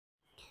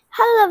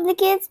Hello lovely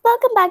kids,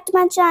 welcome back to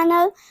my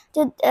channel.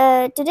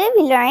 Today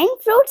we learn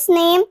fruits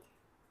name.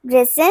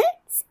 Listen,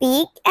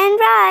 speak and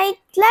write.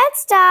 Let's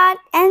start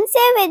and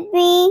say with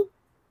me.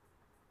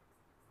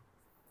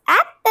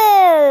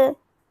 Apple,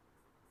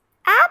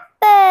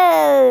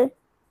 apple.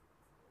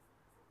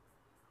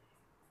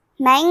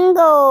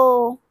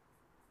 Mango,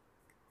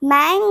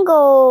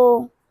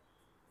 mango.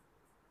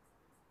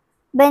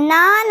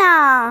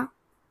 Banana,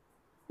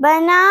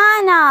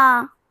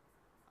 banana.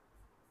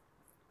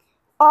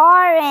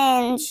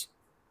 Orange,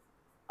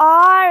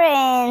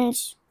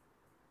 orange.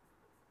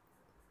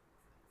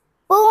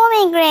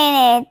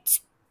 Pomegranate,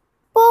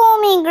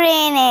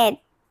 pomegranate.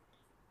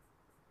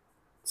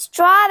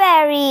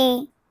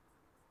 Strawberry,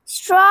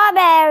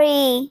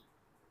 strawberry.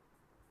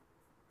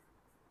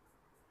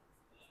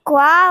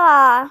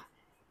 Guava,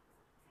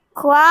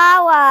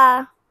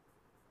 guava.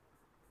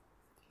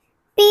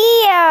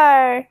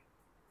 Pear,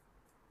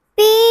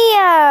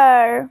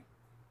 pear.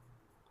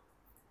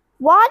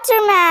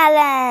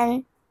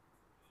 Watermelon,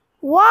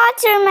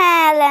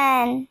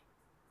 watermelon.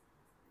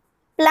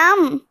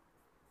 Plum,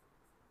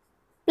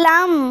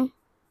 plum.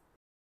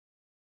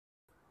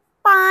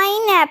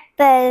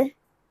 Pineapple,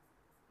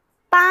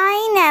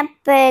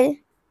 pineapple.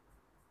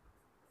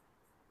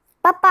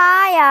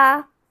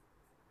 Papaya,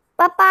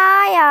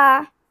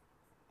 papaya.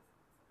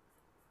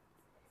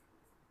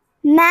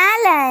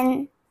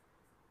 Melon,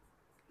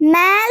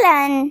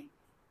 melon.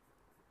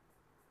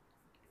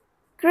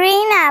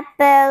 Green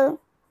apple,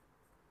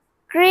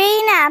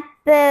 green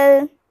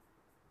apple.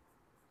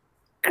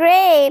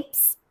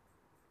 Grapes,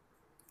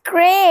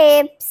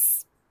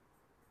 grapes.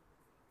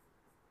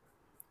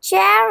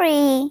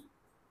 Cherry,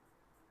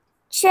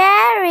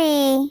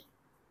 cherry.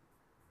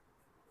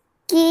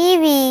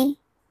 Kiwi,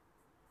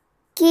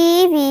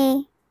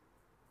 kiwi.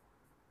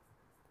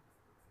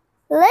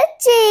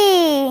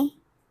 Lychee,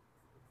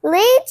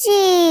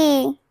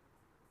 lychee.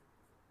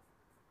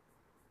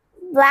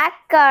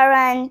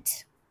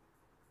 Blackcurrant,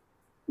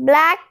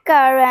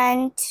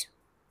 blackcurrant.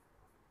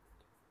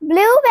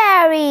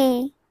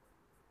 Blueberry,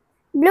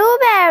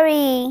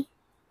 blueberry.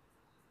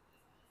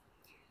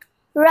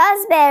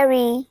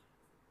 Raspberry,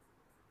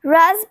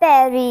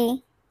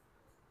 raspberry.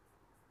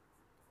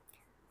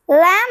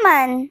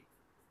 Lemon,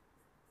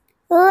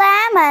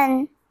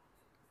 lemon.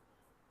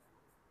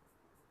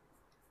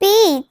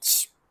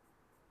 Peach,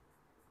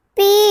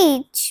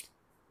 peach.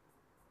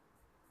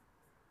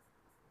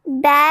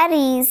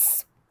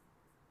 Berries,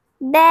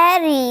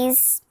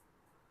 berries.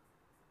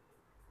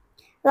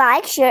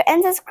 Like, share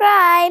and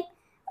subscribe.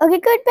 Okay,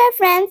 goodbye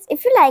friends.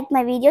 If you like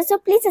my video, so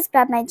please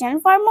subscribe my channel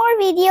for more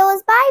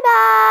videos. Bye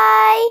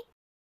bye.